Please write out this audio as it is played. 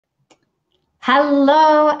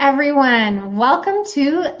Hello, everyone. Welcome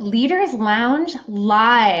to Leaders Lounge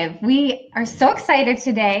Live. We are so excited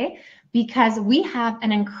today because we have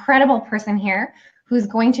an incredible person here who's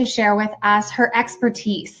going to share with us her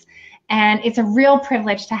expertise. And it's a real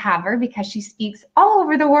privilege to have her because she speaks all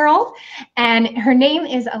over the world. And her name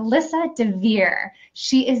is Alyssa Dver.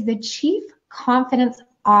 She is the Chief Confidence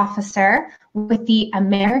Officer with the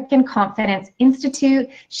American Confidence Institute.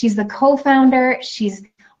 She's the co-founder. She's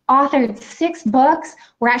authored 6 books.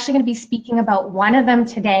 We're actually going to be speaking about one of them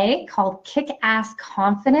today called Kickass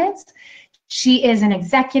Confidence. She is an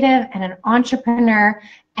executive and an entrepreneur,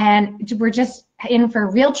 and we're just in for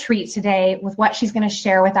a real treat today with what she's going to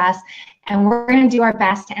share with us. And we're going to do our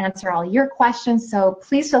best to answer all your questions. So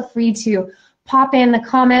please feel free to pop in the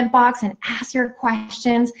comment box and ask your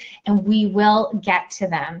questions, and we will get to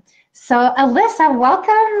them. So Alyssa,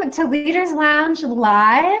 welcome to Leaders Lounge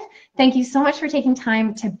Live. Thank you so much for taking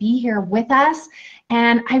time to be here with us.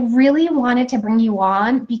 And I really wanted to bring you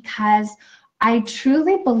on because I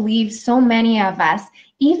truly believe so many of us,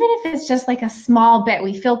 even if it's just like a small bit,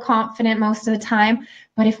 we feel confident most of the time,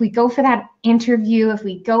 but if we go for that interview, if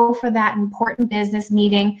we go for that important business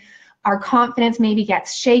meeting, our confidence maybe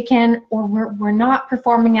gets shaken, or we're not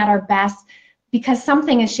performing at our best because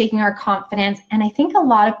something is shaking our confidence. And I think a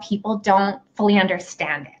lot of people don't fully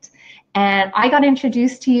understand it. And I got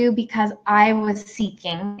introduced to you because I was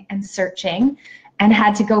seeking and searching and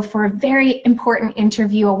had to go for a very important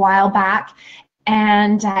interview a while back.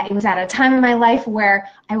 And it was at a time in my life where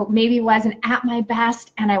I maybe wasn't at my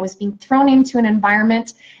best, and I was being thrown into an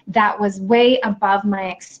environment that was way above my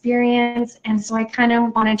experience. And so I kind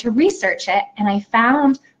of wanted to research it, and I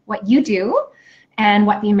found what you do and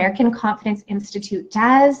what the American Confidence Institute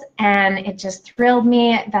does, and it just thrilled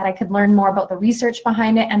me that I could learn more about the research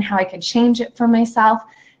behind it and how I could change it for myself.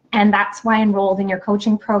 And that's why I enrolled in your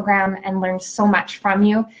coaching program and learned so much from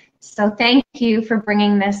you. So thank you for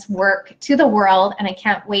bringing this work to the world, and I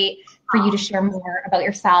can't wait for you to share more about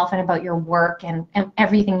yourself and about your work and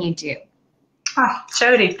everything you do. Oh,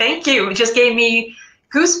 Jody, thank you. It just gave me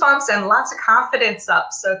goosebumps and lots of confidence up,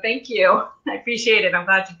 so thank you. I appreciate it. I'm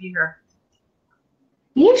glad to be here.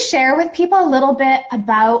 Can you share with people a little bit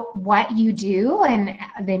about what you do and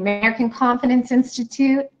the American Confidence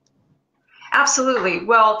Institute? Absolutely.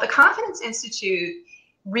 Well, the Confidence Institute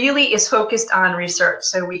really is focused on research.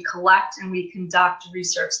 So we collect and we conduct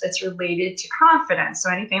research that's related to confidence.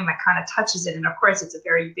 So anything that kind of touches it, and of course it's a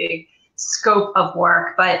very big scope of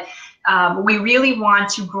work, but we really want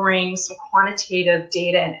to bring some quantitative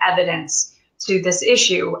data and evidence to this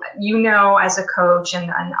issue. You know, as a coach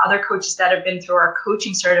and other coaches that have been through our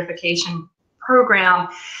coaching certification program,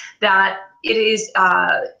 that it is,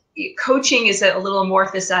 coaching is a little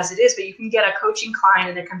amorphous as it is, but you can get a coaching client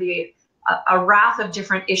and there can be a raft of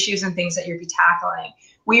different issues and things that you'll be tackling.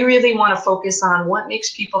 We really want to focus on what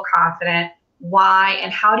makes people confident, why,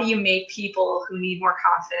 and how do you make people who need more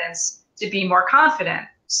confidence to be more confident.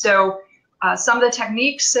 So some of the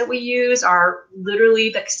techniques that we use are literally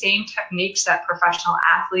the same techniques that professional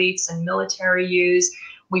athletes and military use.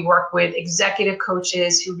 We work with executive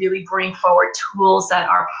coaches who really bring forward tools that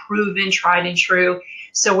are proven, tried and true.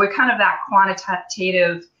 So we're kind of that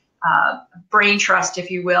quantitative brain trust, if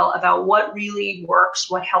you will, about what really works,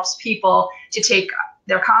 what helps people to take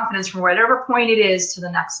their confidence from whatever point it is to the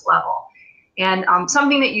next level. And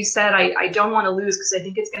something that you said I don't want to lose, because I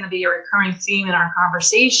think it's going to be a recurring theme in our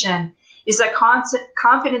conversation, is that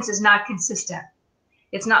confidence is not consistent.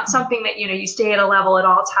 It's not something that, you stay at a level at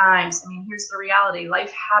all times. I mean, here's the reality.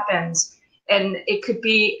 Life happens, and it could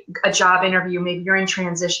be a job interview. Maybe you're in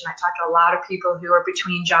transition. I talk to a lot of people who are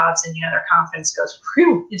between jobs and, their confidence goes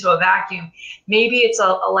into a vacuum. Maybe it's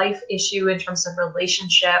a life issue in terms of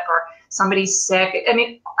relationship, or somebody's sick. I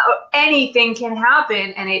mean, anything can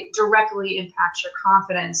happen, and it directly impacts your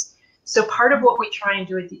confidence. So part of what we try and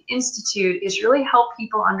do at the Institute is really help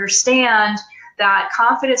people understand that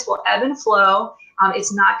confidence will ebb and flow.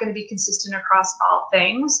 It's not going to be consistent across all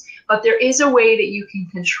things, but there is a way that you can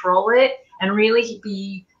control it and really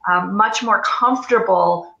be much more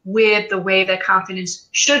comfortable with the way that confidence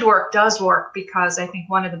should work, does work, because I think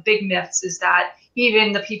one of the big myths is that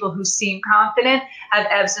even the people who seem confident have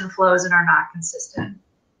ebbs and flows and are not consistent.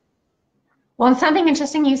 Well, and something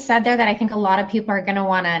interesting you said there that I think a lot of people are going to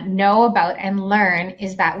want to know about and learn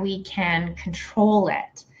is that we can control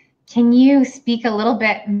it. Can you speak a little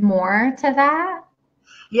bit more to that?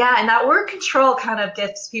 Yeah, and that word control kind of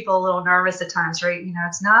gets people a little nervous at times, right?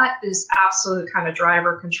 It's not this absolute kind of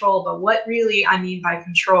driver control, but what really I mean by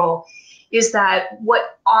control is that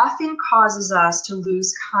what often causes us to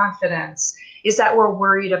lose confidence is that we're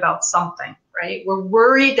worried about something. right? We're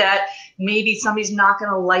worried that maybe somebody's not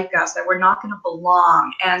going to like us, that we're not going to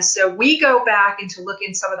belong. And so we go back into looking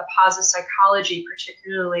at some of the positive psychology,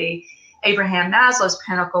 particularly Abraham Maslow's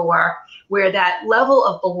pinnacle work, where that level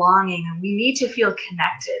of belonging, and we need to feel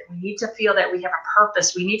connected. We need to feel that we have a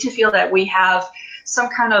purpose. We need to feel that we have some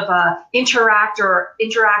kind of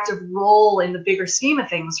interactive role in the bigger scheme of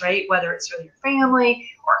things, right? Whether it's with your family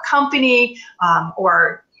or a company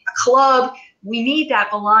or a club, we need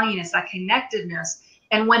that belongingness, that connectedness.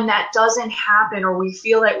 And when that doesn't happen, or we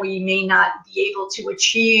feel that we may not be able to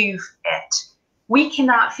achieve it, we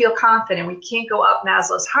cannot feel confident. We can't go up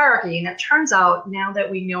Maslow's hierarchy. And it turns out, now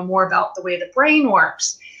that we know more about the way the brain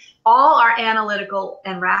works, all our analytical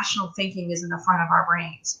and rational thinking is in the front of our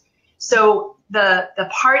brains. So the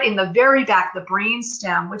part in the very back, the brain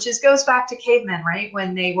stem, which goes back to cavemen, right?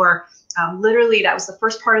 When they were literally, that was the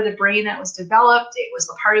first part of the brain that was developed. It was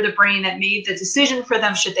the part of the brain that made the decision for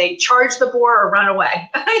them, should they charge the boar or run away,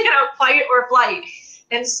 fight or flight.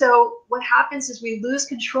 And so what happens is we lose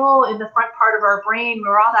control in the front part of our brain,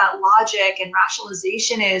 where all that logic and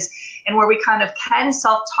rationalization is, and where we kind of can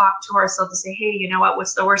self-talk to ourselves and say, hey, you know what,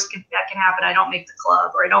 what's the worst that can happen? I don't make the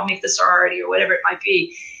club, or I don't make the sorority, or whatever it might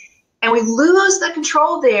be. And we lose the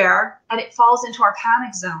control there, and it falls into our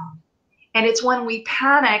panic zone. And it's when we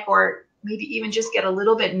panic, or maybe even just get a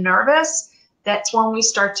little bit nervous, that's when we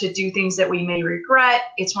start to do things that we may regret.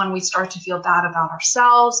 It's when we start to feel bad about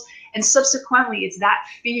ourselves. And subsequently, it's that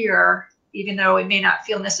fear, even though it may not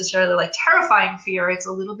feel necessarily like terrifying fear, it's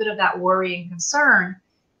a little bit of that worry and concern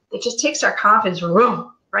that just takes our confidence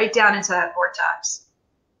right down into that vortex.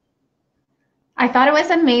 I thought it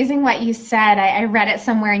was amazing what you said. I read it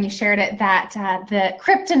somewhere and you shared it, that the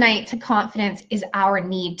kryptonite to confidence is our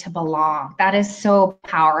need to belong. That is so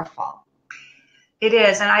powerful. It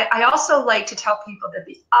is. And I also like to tell people that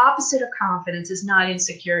the opposite of confidence is not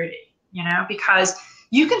insecurity, because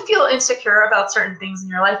you can feel insecure about certain things in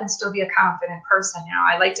your life and still be a confident person.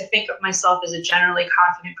 I like to think of myself as a generally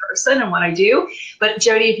confident person in what I do. But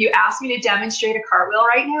Jody, if you ask me to demonstrate a cartwheel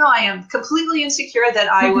right now, I am completely insecure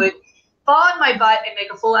that I would fall on my butt and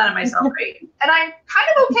make a fool out of myself, right? And I'm kind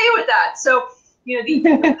of okay with that. So,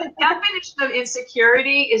 the definition of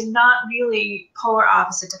insecurity is not really polar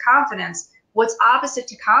opposite to confidence. What's opposite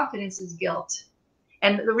to confidence is guilt.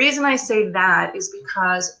 And the reason I say that is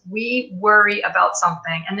because we worry about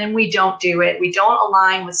something and then we don't do it. We don't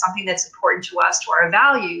align with something that's important to us, to our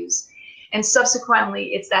values. And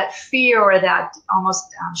subsequently, it's that fear or that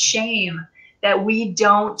almost shame that we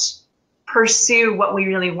don't pursue what we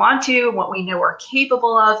really want to, what we know we're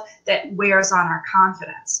capable of, that wears on our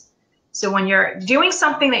confidence. So when you're doing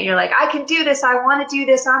something that you're like, I can do this, I want to do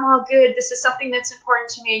this, I'm all good, this is something that's important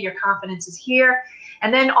to me, your confidence is here.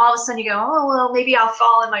 And then all of a sudden you go, oh, well, maybe I'll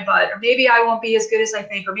fall on my butt, or maybe I won't be as good as I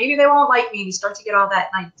think, or maybe they won't like me. And you start to get all that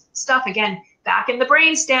stuff again back in the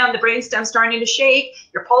brainstem's starting to shake,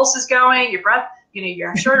 your pulse is going, your breath,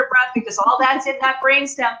 you're short of breath because all that's in that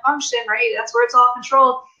brainstem function, right? That's where it's all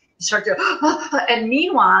controlled. You start to, and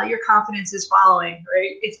meanwhile, your confidence is following,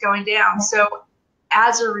 right? It's going down. So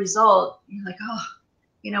as a result, you're like,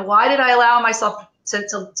 oh, why did I allow myself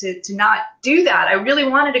to not do that? I really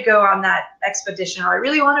wanted to go on that expedition, or I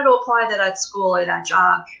really wanted to apply to that school or that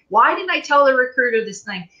job. Why didn't I tell the recruiter this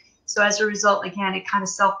thing? So as a result, again, it kind of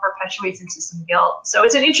self-perpetuates into some guilt. So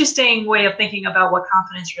it's an interesting way of thinking about what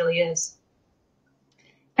confidence really is.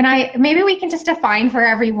 And maybe we can just define for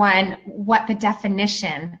everyone what the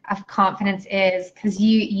definition of confidence is, because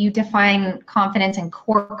you define confidence and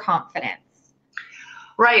core confidence.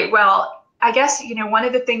 Right. Well, I guess, one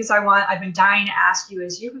of the things I've been dying to ask you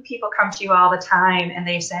is, people come to you all the time and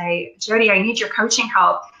they say, Jody, I need your coaching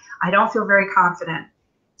help. I don't feel very confident.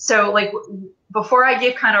 So before I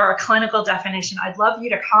give kind of our clinical definition, I'd love you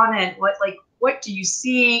to comment what do you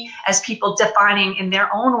see as people defining in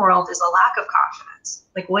their own world as a lack of confidence?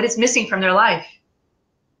 What is missing from their life?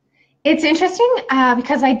 It's interesting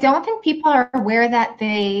because I don't think people are aware that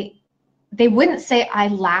they wouldn't say I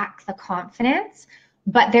lack the confidence,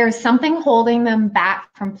 but there's something holding them back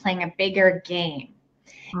from playing a bigger game.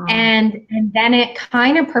 And then it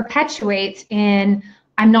kind of perpetuates in,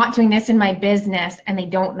 I'm not doing this in my business and they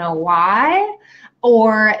don't know why,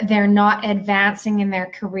 or they're not advancing in their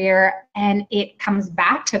career, and it comes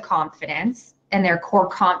back to confidence and their core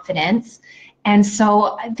confidence. And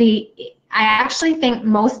so I actually think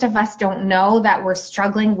most of us don't know that we're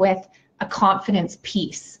struggling with a confidence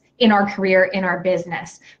piece in our career, in our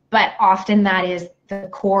business, but often that is the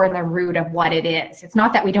core and the root of what it is. It's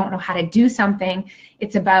not that we don't know how to do something,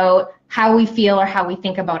 it's about how we feel or how we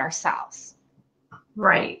think about ourselves.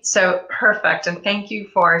 Right. So perfect. And thank you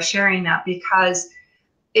for sharing that, because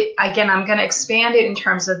again, I'm going to expand it in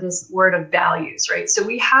terms of this word of values, right? So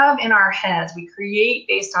we have in our heads, we create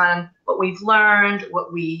based on what we've learned,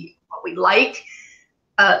 what we like,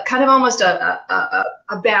 kind of almost a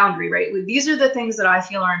boundary, right? These are the things that I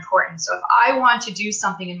feel are important. So if I want to do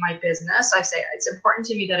something in my business, I say it's important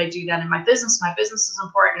to me that I do that in my business. My business is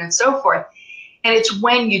important, and so forth. And it's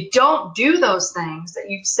when you don't do those things that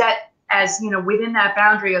you've set as, within that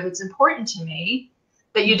boundary of it's important to me,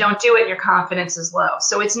 that you don't do it and your confidence is low.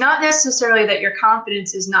 So it's not necessarily that your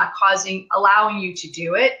confidence is not allowing you to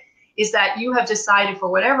do it, is that you have decided for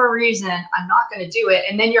whatever reason, I'm not going to do it.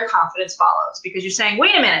 And then your confidence follows because you're saying,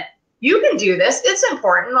 wait a minute, you can do this. It's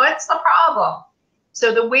important. What's the problem?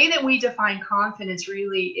 So the way that we define confidence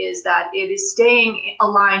really is that it is staying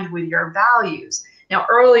aligned with your values. Now,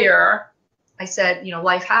 earlier I said,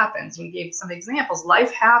 life happens. We gave some examples.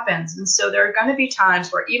 Life happens. And so there are going to be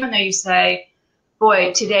times where even though you say,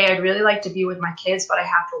 boy, today I'd really like to be with my kids, but I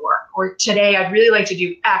have to work. Or today I'd really like to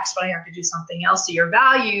do X, but I have to do something else. So your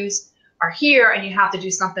values are here and you have to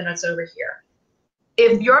do something that's over here.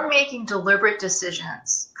 If you're making deliberate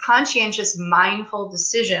decisions, conscientious, mindful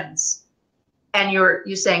decisions, and you're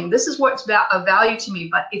saying, this is what's of value to me,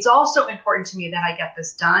 but it's also important to me that I get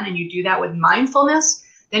this done, and you do that with mindfulness,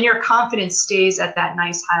 then your confidence stays at that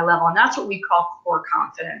nice high level. And that's what we call core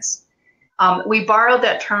confidence. We borrowed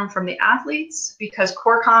that term from the athletes because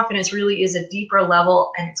core confidence really is a deeper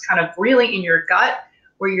level, and it's kind of really in your gut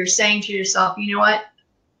where you're saying to yourself, you know what,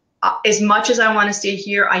 as much as I want to stay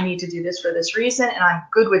here, I need to do this for this reason, and I'm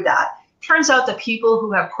good with that. Turns out that people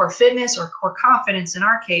who have core fitness or core confidence in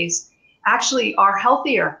our case actually are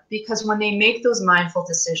healthier because when they make those mindful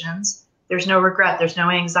decisions, there's no regret, there's no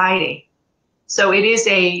anxiety. So it is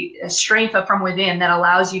a strength from within that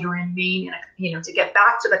allows you to remain, to get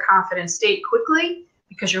back to the confident state quickly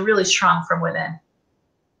because you're really strong from within.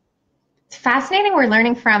 It's fascinating. We're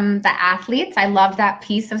learning from the athletes. I love that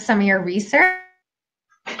piece of some of your research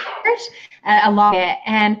along it.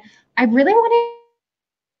 And I really wanted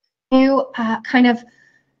to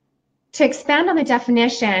to expand on the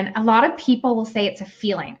definition. A lot of people will say it's a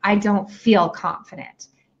feeling. I don't feel confident.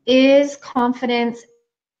 Is confidence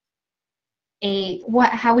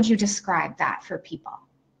how would you describe that for people?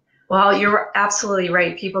 Well, you're absolutely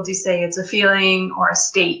right. People do say it's a feeling or a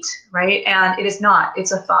state, right? And it is not,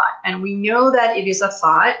 it's a thought. And we know that it is a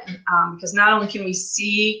thought because not only can we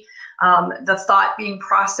see the thought being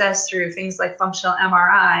processed through things like functional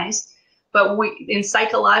MRIs, but in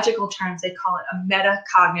psychological terms, they call it a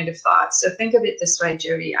metacognitive thought. So think of it this way,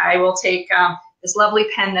 Jody. I will take this lovely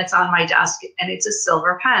pen that's on my desk, and it's a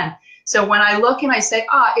silver pen. So when I look and I say,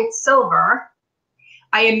 it's silver,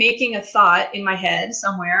 I am making a thought in my head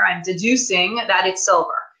somewhere. I'm deducing that it's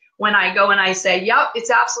silver. When I go and I say, yep, it's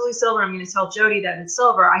absolutely silver, I'm going to tell Jody that it's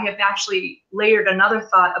silver, I have actually layered another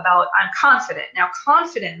thought about I'm confident. Now,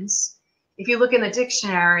 confidence, if you look in the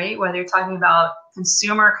dictionary, whether you're talking about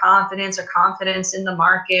consumer confidence or confidence in the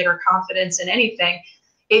market or confidence in anything,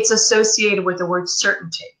 it's associated with the word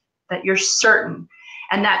certainty, that you're certain.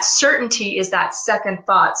 And that certainty is that second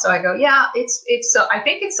thought. So I go, yeah, I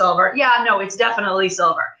think it's silver. Yeah, no, it's definitely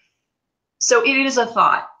silver. So it is a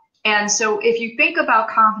thought. And so if you think about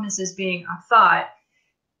confidence as being a thought,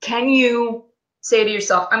 can you say to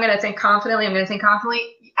yourself, I'm going to think confidently, I'm going to think confidently?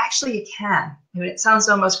 Actually, you can. I mean, it sounds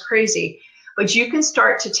almost crazy, but you can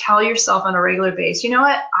start to tell yourself on a regular basis, you know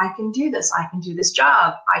what, I can do this. I can do this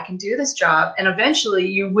job. I can do this job. And eventually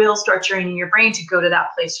you will start training your brain to go to that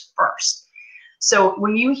place first. So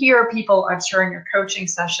when you hear people, I'm sure in your coaching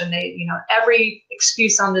session, they, every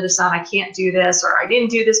excuse under the sun, I can't do this, or I didn't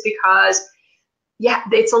do this because, yeah,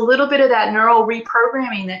 it's a little bit of that neural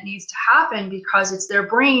reprogramming that needs to happen because it's their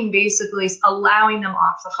brain basically allowing them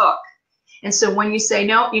off the hook. And so when you say,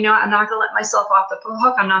 no, I'm not going to let myself off the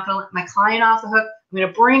hook, I'm not going to let my client off the hook, I'm going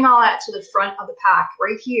to bring all that to the front of the pack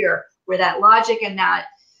right here where that logic and that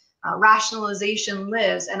rationalization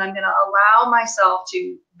lives, and I'm going to allow myself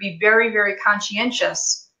to be very, very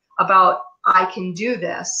conscientious about I can do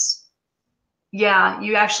this. Yeah,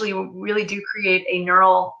 you actually really do create a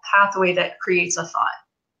neural pathway that creates a thought.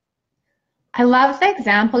 I love the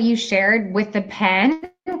example you shared with the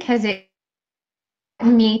pen because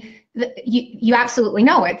you absolutely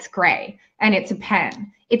know it's gray and it's a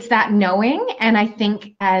pen. It's that knowing, and I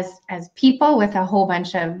think as people with a whole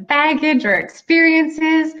bunch of baggage or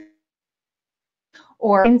experiences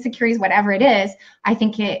or insecurities, whatever it is, I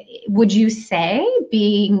think would you say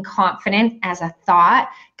being confident as a thought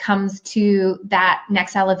comes to that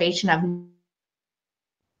next elevation of?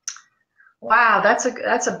 Wow, that's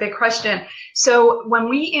a big question. So when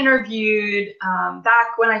we interviewed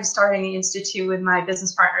back when I was starting the institute with my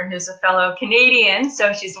business partner, who's a fellow Canadian,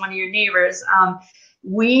 so she's one of your neighbors.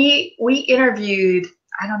 We interviewed,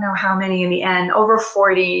 I don't know how many in the end, over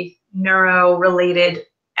 40 neuro-related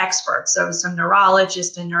experts. So some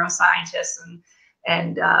neurologists and neuroscientists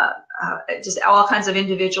and just all kinds of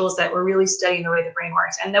individuals that were really studying the way the brain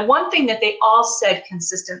works. And the one thing that they all said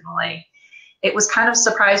consistently, it was kind of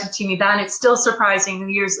surprising to me then, it's still surprising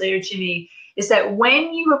years later to me, is that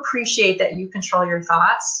when you appreciate that you control your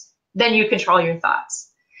thoughts, then you control your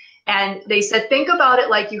thoughts. And they said, think about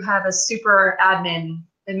it like you have a super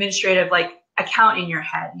administrative like account in your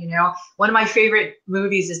head. You know, one of my favorite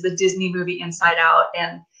movies is the Disney movie Inside Out.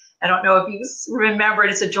 And I don't know if you remember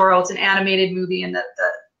it, it's adorable. It's an animated movie. And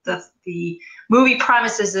the movie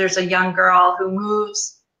premises, there's a young girl who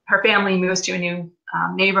moves, her family moves to a new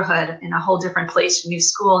neighborhood in a whole different place, new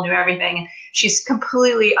school, new everything. And she's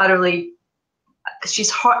completely, utterly,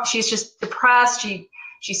 she's just depressed.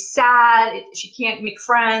 She's sad. She can't make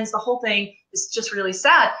friends. The whole thing is just really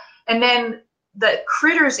sad. And then the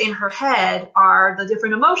critters in her head are the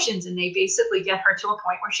different emotions, and they basically get her to a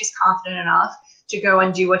point where she's confident enough to go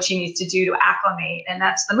and do what she needs to do to acclimate. And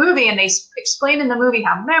that's the movie. And they explain in the movie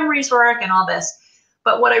how memories work and all this.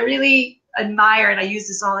 But what I really admire, and I use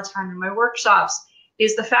this all the time in my workshops,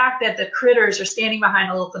 is the fact that the critters are standing behind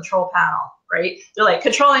a little control panel, right? They're like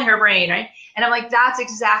controlling her brain, right? And I'm like, that's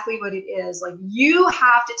exactly what it is. Like, you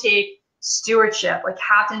have to take stewardship, like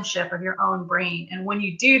captainship of your own brain. And when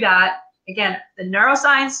you do that, again, the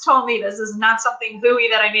neuroscience told me this is not something hooey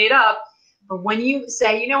that I made up. But when you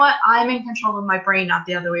say, you know what, I'm in control of my brain, not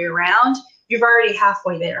the other way around, you're already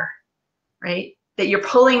halfway there, right? That you're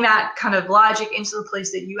pulling that kind of logic into the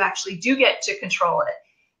place that you actually do get to control it.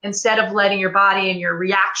 Instead of letting your body and your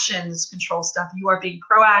reactions control stuff, you are being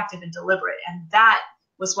proactive and deliberate. And that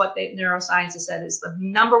was what the neuroscience has said is the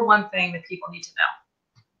number one thing that people need to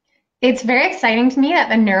know. It's very exciting to me that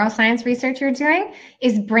the neuroscience research you're doing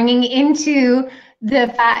is bringing into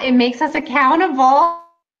the fact it makes us accountable.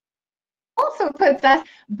 Also puts us,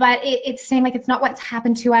 but it's saying like it's not what's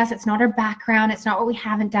happened to us, it's not our background, it's not what we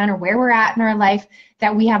haven't done or where we're at in our life,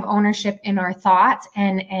 that we have ownership in our thoughts,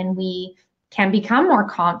 and we can become more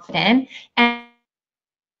confident. And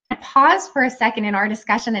pause for a second in our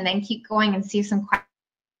discussion and then keep going and see some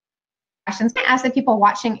questions. I ask the people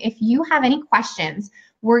watching, if you have any questions,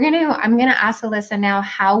 I'm gonna ask Alyssa now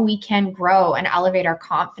how we can grow and elevate our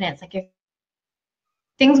confidence. Like, if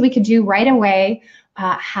things we could do right away,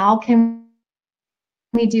 how can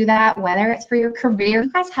we do that, whether it's for your career.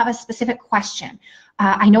 You guys have a specific question.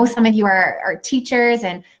 I know some of you are teachers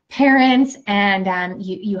and parents, and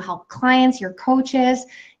you help clients, you're coaches,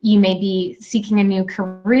 you may be seeking a new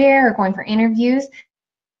career or going for interviews.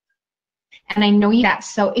 And I know you that.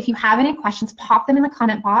 So if you have any questions, pop them in the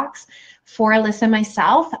comment box for Alyssa and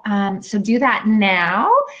myself. So do that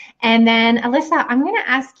now. And then Alyssa, I'm gonna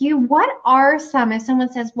ask you, what are some, if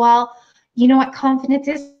someone says, well, you know what, confidence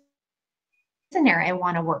is an area I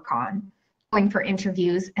want to work on, going for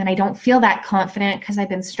interviews, and I don't feel that confident because I've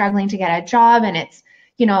been struggling to get a job and it's,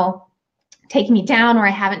 you know, taking me down, or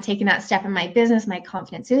I haven't taken that step in my business, my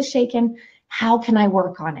confidence is shaken. How can I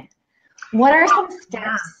work on it? What are some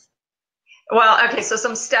steps? Well, okay, so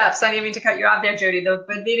some steps. I didn't mean to cut you off there, Jody. The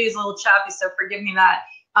video is a little choppy, so forgive me that.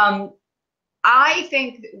 I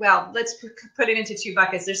think, well, let's put it into two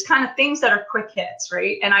buckets. There's kind of things that are quick hits,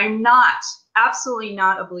 right? And I'm absolutely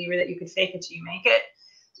not a believer that you could fake it till you make it.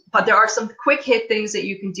 But there are some quick hit things that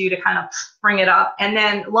you can do to kind of bring it up. And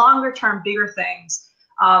then longer term, bigger things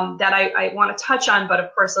that I want to touch on. But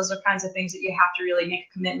of course, those are kinds of things that you have to really make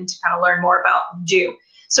a commitment to kind of learn more about and do.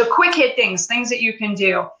 So quick hit things that you can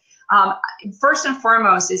do. First and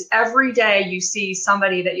foremost is every day you see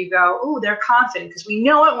somebody that you go, oh, they're confident, because we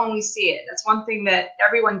know it when we see it. That's one thing that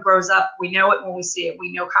everyone grows up. We know it when we see it.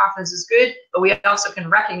 We know confidence is good, but we also can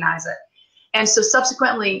recognize it. And so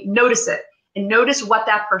subsequently notice it and notice what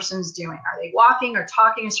that person's doing. Are they walking or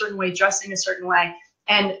talking a certain way, dressing a certain way?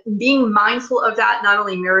 And being mindful of that not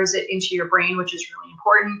only mirrors it into your brain, which is really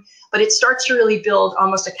important, but it starts to really build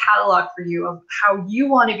almost a catalog for you of how you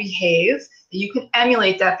want to behave, that you can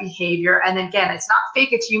emulate that behavior. And then again, it's not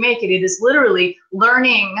fake it till you make it. It is literally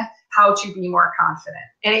learning how to be more confident.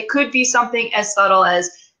 And it could be something as subtle as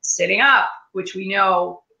sitting up, which we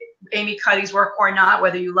know Amy Cuddy's work or not,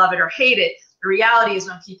 whether you love it or hate it. The reality is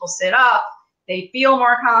when people sit up, they feel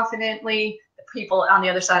more confidently. The people on the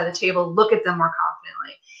other side of the table look at them more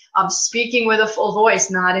confidently. Speaking with a full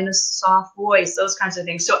voice, not in a soft voice, those kinds of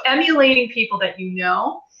things. So emulating people that you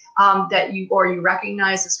know that you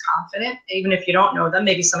recognize as confident, even if you don't know them,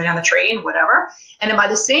 maybe somebody on the train, whatever. And then by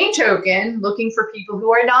the same token, looking for people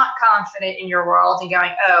who are not confident in your world and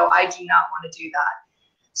going, oh, I do not want to do that.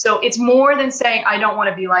 So it's more than saying, I don't want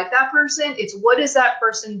to be like that person. It's what is that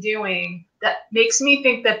person doing that makes me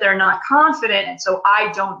think that they're not confident, and so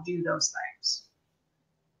I don't do those things.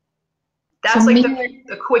 That's so like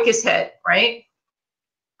the quickest hit, right?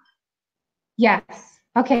 Yes.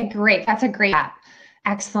 Okay, great. That's a great app.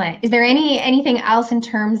 Excellent. Is there anything else in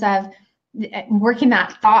terms of working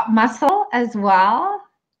that thought muscle as well?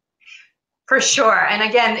 For sure. And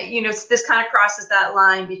again, you know, this kind of crosses that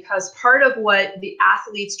line, because part of what the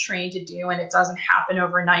athletes train to do, and it doesn't happen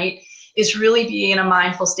overnight, is really be in a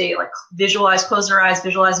mindful state, like visualize, close their eyes,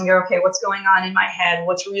 visualize and go, okay, what's going on in my head?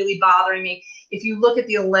 What's really bothering me? If you look at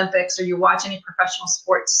the Olympics or you watch any professional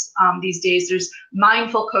sports these days, there's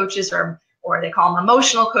mindful coaches or they call them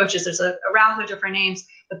emotional coaches. There's a raft of different names,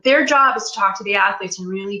 but their job is to talk to the athletes and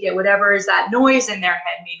really get whatever is that noise in their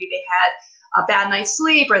head. Maybe they had a bad night's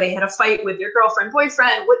sleep, or they had a fight with their girlfriend,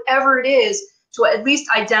 boyfriend, whatever it is, to at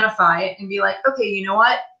least identify it and be like, okay, you know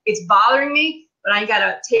what? It's bothering me, but I got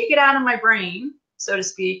to take it out of my brain, so to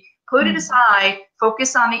speak, put it aside,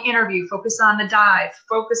 focus on the interview, focus on the dive,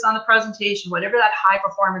 focus on the presentation, whatever that high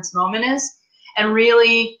performance moment is, and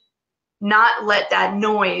really not let that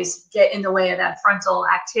noise get in the way of that frontal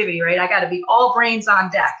activity, right? I got to be all brains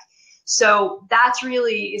on deck. So that's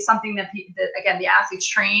really is something that again, the athletes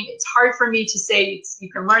train. It's hard for me to say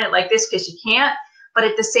you can learn it like this because you can't, but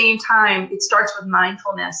at the same time, it starts with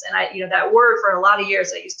mindfulness. And you know, that word for a lot of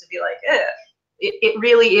years, I used to be like, it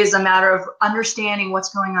really is a matter of understanding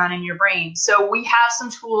what's going on in your brain. So we have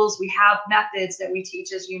some tools, we have methods that we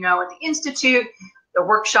teach, as you know, at the Institute, the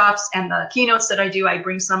workshops and the keynotes that I do, I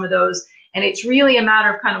bring some of those. And it's really a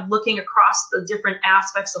matter of kind of looking across the different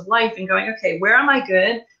aspects of life and going, okay, where am I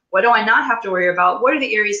good? What do I not have to worry about? What are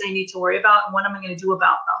the areas I need to worry about? And what am I going to do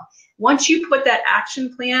about them? Once you put that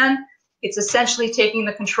action plan, it's essentially taking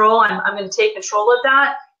the control. I'm going to take control of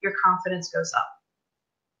that. Your confidence goes up.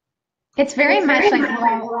 It's very much like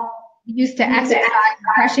how we used to exercise,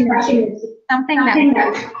 brushing something that we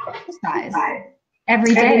exercise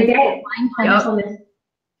every day. Mindfulness.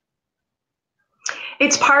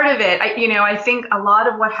 It's part of it. I think a lot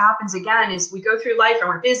of what happens again is we go through life and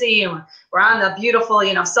we're busy and we're on the beautiful,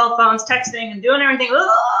 cell phones, texting and doing everything.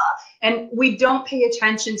 And we don't pay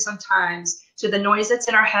attention sometimes to the noise that's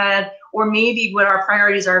in our head, or maybe what our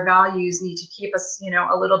priorities, our values need to keep us,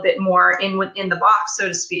 a little bit more in the box, so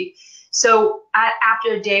to speak. So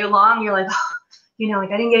after a day long, you're like, I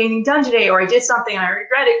didn't get anything done today, or I did something and I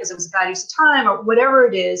regret it because it was a bad use of time, or whatever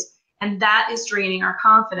it is. And that is draining our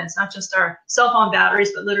confidence, not just our cell phone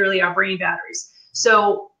batteries, but literally our brain batteries.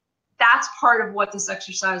 So that's part of what this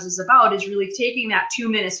exercise is about, is really taking that 2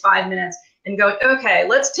 minutes, 5 minutes and going, okay,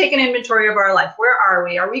 let's take an inventory of our life. Where are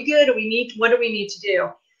we? Are we good? What do we need to do?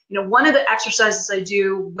 One of the exercises I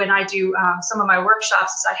do when I do some of my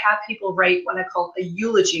workshops is I have people write what I call a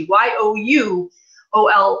eulogy, YOULOGY,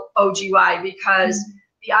 because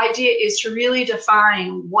the idea is to really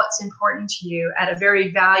define what's important to you at a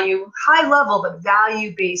very high level, but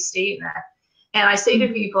value-based statement. And I say to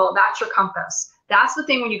people, that's your compass. That's the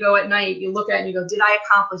thing when you go at night, you look at it and you go, did I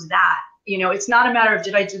accomplish that? It's not a matter of,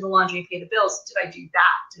 did I do the laundry and pay the bills? Did I do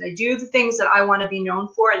that? Did I do the things that I want to be known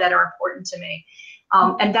for that are important to me?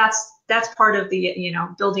 And that's part of the,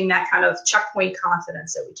 building that kind of checkpoint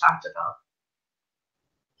confidence that we talked about.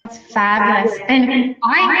 That's fabulous. And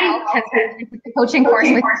I know, because the coaching course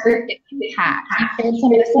with Impact, you shared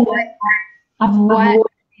some of the stories of what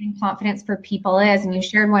confidence for people is, and you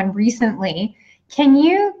shared one recently. Can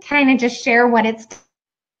you kind of just share what it's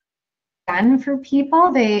done for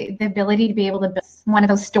people, the ability to be able to build one of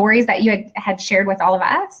those stories that you had shared with all of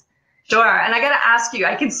us? Sure. And I got to ask you,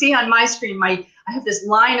 I can see on my screen, I have this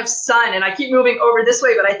line of sun and I keep moving over this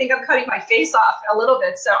way, but I think I'm cutting my face off a little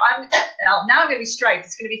bit. So now I'm going to be striped.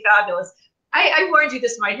 It's going to be fabulous. I warned you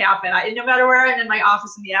this might happen. No matter where I'm in my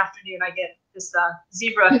office in the afternoon, I get this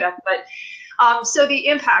zebra effect. But so the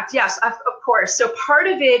impact, yes, of course. So part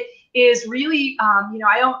of it is really,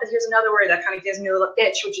 here's another word that kind of gives me a little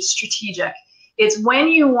itch, which is strategic. It's when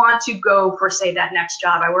you want to go for, say, that next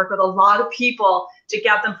job. I work with a lot of people to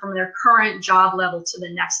get them from their current job level to the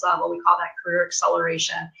next level. We call that career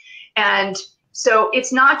acceleration. And so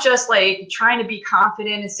it's not just like trying to be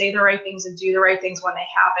confident and say the right things and do the right things when they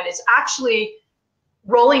happen. It's actually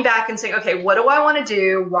rolling back and saying, okay, what do I want to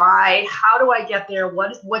do? Why? How do I get there?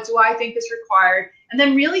 What do I think is required? And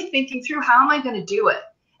then really thinking through, how am I going to do it?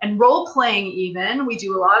 And role playing even, we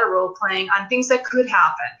do a lot of role playing on things that could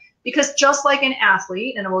happen. Because just like an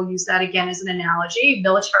athlete, and we'll use that again as an analogy,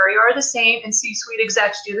 military are the same and C-suite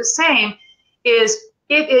execs do the same, is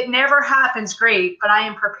if it never happens, great, but I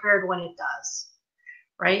am prepared when it does,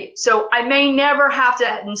 right? So I may never have to,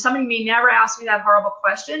 and somebody may never ask me that horrible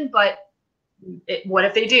question, but what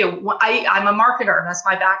if they do? I'm a marketer. That's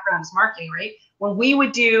my background is marketing, right? When we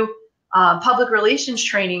would do public relations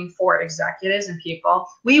training for executives and people,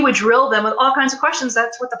 we would drill them with all kinds of questions.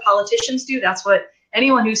 That's what the politicians do. That's what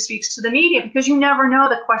anyone who speaks to the media, because you never know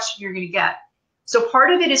the question you're going to get. So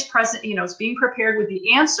part of it is present, it's being prepared with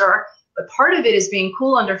the answer, but part of it is being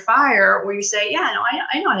cool under fire, where you say, yeah, no,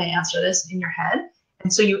 I know how to answer this in your head.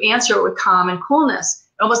 And so you answer it with calm and coolness.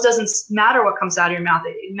 It almost doesn't matter what comes out of your mouth.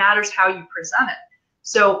 It matters how you present it.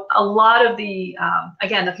 So a lot of the,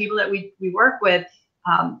 again, the people that we work with,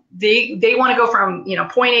 they want to go from,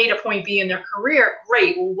 point A to point B in their career.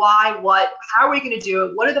 Great. Well, why, what, how are we going to do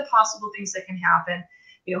it? What are the possible things that can happen?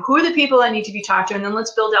 Who are the people that need to be talked to? And then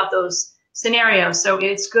let's build out those scenarios. So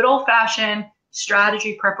it's good old fashioned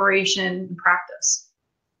strategy, preparation, and practice.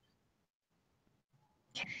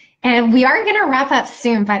 And we are going to wrap up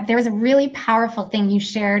soon, but there was a really powerful thing you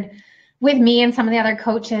shared with me and some of the other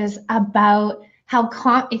coaches about how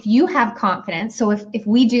if you have confidence, so if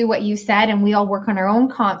we do what you said and we all work on our own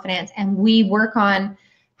confidence and we work on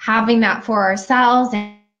having that for ourselves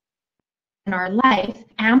and in our life,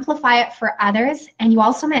 amplify it for others. And you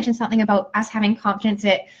also mentioned something about us having confidence.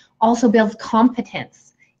 It also builds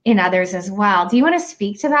competence in others as well. Do you want to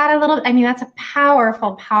speak to that a little? I mean, that's a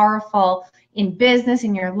powerful in business,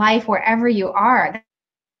 in your life, wherever you are.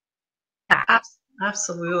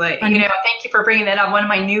 Absolutely. Thank you for bringing that up. One of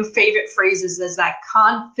my new favorite phrases is that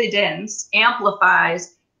confidence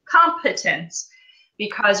amplifies competence,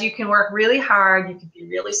 because you can work really hard, you can be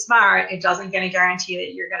really smart. It doesn't get a guarantee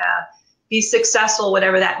that you're going to be successful,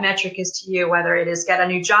 whatever that metric is to you, whether it is get a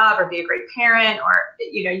new job or be a great parent, or,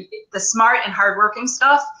 the smart and hardworking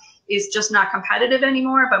stuff is just not competitive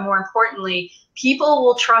anymore. But more importantly, people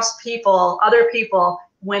will trust other people,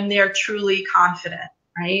 when they're truly confident,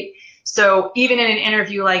 right? So even in an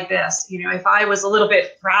interview like this, if I was a little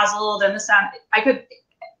bit frazzled and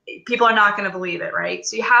people are not going to believe it, right?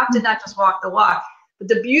 So you have to not just walk the walk. But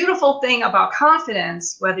the beautiful thing about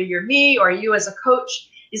confidence, whether you're me or you as a coach,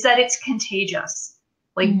 is that it's contagious.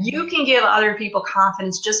 Like you can give other people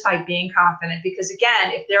confidence just by being confident, because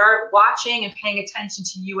again, if they're watching and paying attention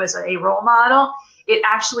to you as a role model, it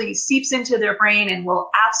actually seeps into their brain and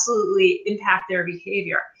will absolutely impact their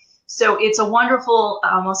behavior. So it's a wonderful,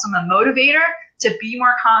 almost a motivator to be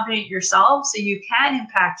more confident yourself, so you can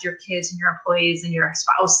impact your kids and your employees and your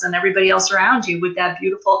spouse and everybody else around you with that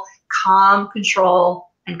beautiful calm, control,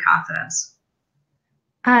 and confidence.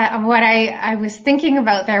 What I was thinking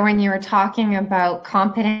about there when you were talking about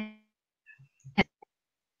competence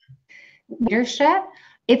leadership,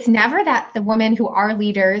 it's never that the women who are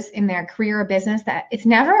leaders in their career or business, that it's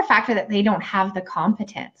never a factor that they don't have the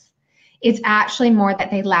competence. It's actually more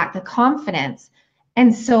that they lack the confidence.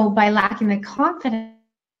 And so by lacking the confidence,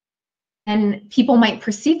 and people might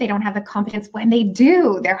perceive they don't have the competence when they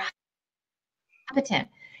do, they're competent.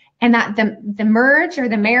 And that the merge or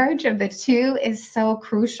the marriage of the two is so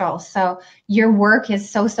crucial. So your work is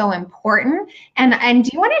so important. And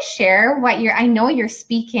do you want to share what I know you're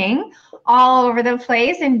speaking all over the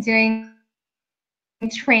place and doing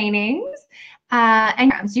trainings.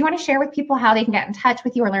 And do you want to share with people how they can get in touch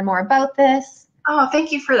with you or learn more about this? Oh,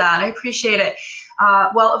 thank you for that. I appreciate it.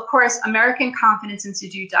 Well, of course,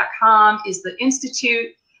 AmericanConfidenceInstitute.com is the institute,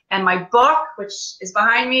 and my book, which is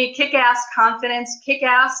behind me, Kickass Confidence,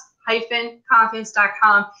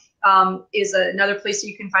 Kickass-confidence.com, is another place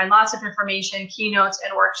you can find lots of information, keynotes,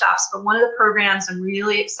 and workshops. But one of the programs I'm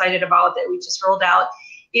really excited about that we just rolled out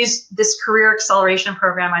is this career acceleration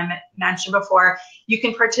program I mentioned before. You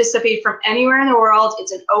can participate from anywhere in the world.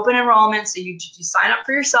 It's an open enrollment, so you sign up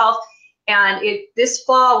for yourself. And this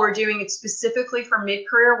fall, we're doing it specifically for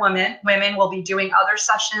mid-career women. Women will be doing other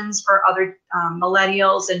sessions for other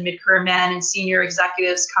millennials and mid-career men and senior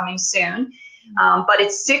executives coming soon. But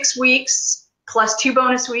it's 6 weeks plus 2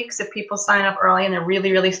 bonus weeks if people sign up early, and they're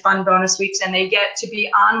really, really fun bonus weeks. And they get to be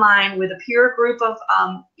online with a peer group of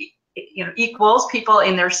equals, people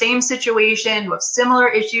in their same situation who have similar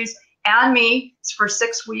issues, and me. It's for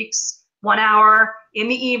 6 weeks, 1 hour in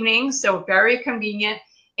the evening, so very convenient.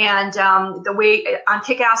 And the way on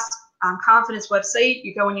Kickass Confidence website,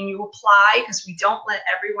 you go in and you apply, because we don't let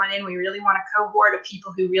everyone in. We really want a cohort of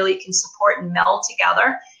people who really can support and meld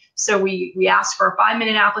together. So we ask for a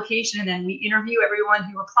 5-minute application, and then we interview everyone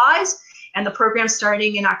who applies. And the program's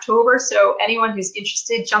starting in October. So anyone who's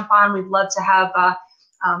interested, jump on. We'd love to have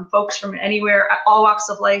folks from anywhere, all walks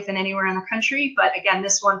of life and anywhere in the country. But again,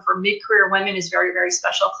 this one for mid-career women is very, very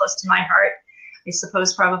special, close to my heart. I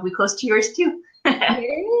suppose probably close to yours too.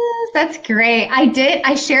 Yes, that's great.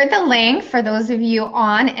 I shared the link for those of you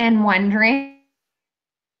on and wondering.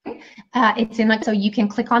 It's in so you can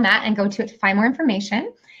click on that and go to it to find more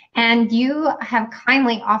information. And you have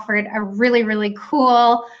kindly offered a really, really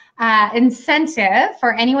cool incentive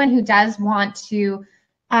for anyone who does want to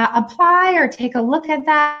apply or take a look at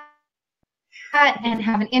that and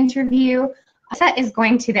have an interview. Alyssa is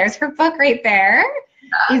going to, there's her book right there,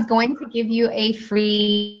 is going to give you a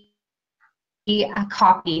free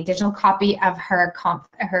digital copy of her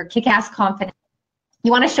Kickass Confidence.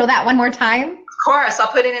 You want to show that one more time? Of course, I'll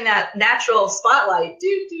put it in that natural spotlight.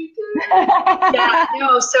 Yeah,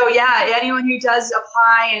 no, so yeah, anyone who does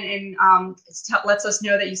apply and lets us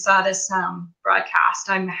know that you saw this broadcast,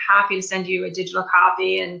 I'm happy to send you a digital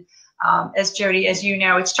copy. And as Jody, as you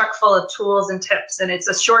know, it's chock full of tools and tips, and it's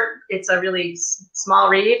a really small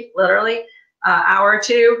read, literally, hour or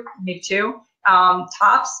two, maybe two,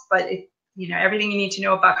 tops, but everything you need to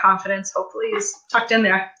know about confidence hopefully is tucked in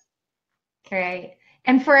there. Great.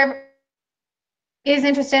 And for is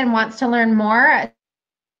interested and wants to learn more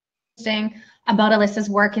about Alyssa's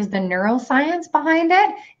work is the neuroscience behind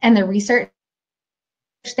it and the research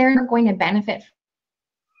they're going to benefit.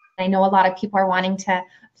 I know a lot of people are wanting to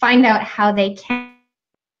find out how they can,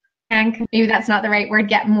 maybe that's not the right word,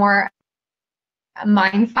 get more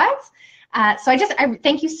mindful. So I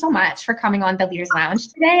thank you so much for coming on the Leaders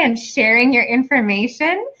Lounge today and sharing your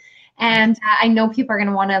information. And I know people are going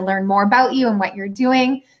to want to learn more about you and what you're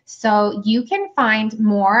doing. So you can find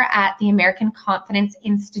more at the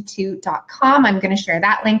AmericanConfidenceInstitute.com. I'm going to share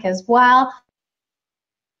that link as well.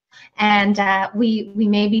 And we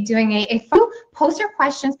may be doing a post your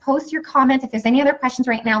questions, post your comments. If there's any other questions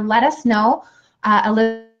right now, let us know.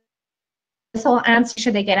 Alyssa will answer,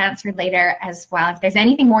 should they get answered later as well. If there's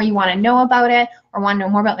anything more you want to know about it or want to know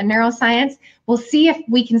more about the neuroscience, we'll see if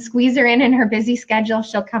we can squeeze her in her busy schedule.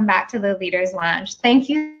 She'll come back to the Leaders Lounge. Thank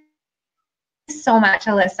you so much,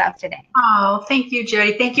 Alyssa, today. Oh, thank you,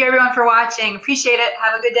 Jody. Thank you, everyone, for watching. Appreciate it.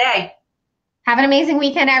 Have a good day. Have an amazing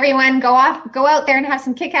weekend, everyone. Go out there and have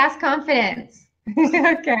some kick-ass confidence.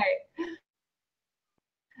 Okay.